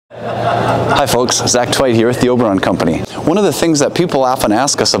Hi folks, Zach Twight here with the Oberon company. One of the things that people often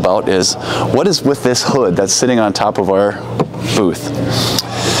ask us about is, what is with this hood that's sitting on top of our booth?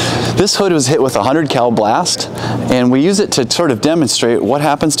 This hood was hit with a 100 cal blast, and we use it to sort of demonstrate what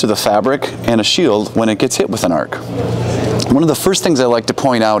happens to the fabric and a shield when it gets hit with an arc. One of the first things I like to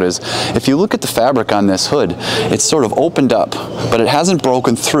point out is, if you look at the fabric on this hood, it's sort of opened up, but it hasn't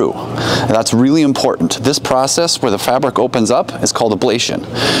broken through. And that's really important. This process where the fabric opens up is called ablation.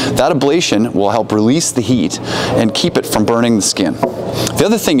 That ablation will help release the heat and keep it from burning the skin. The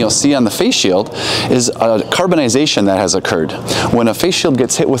other thing you'll see on the face shield is a carbonization that has occurred. When a face shield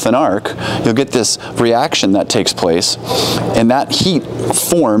gets hit with an arc, you'll get this reaction that takes place, and that heat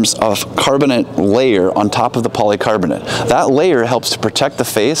forms a carbonate layer on top of the polycarbonate. That layer helps to protect the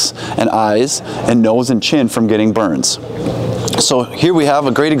face and eyes and nose and chin from getting burns. So here we have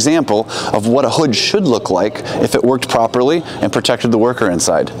a great example of what a hood should look like if it worked properly and protected the worker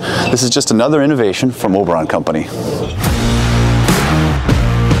inside. This is just another innovation from Oberon Company.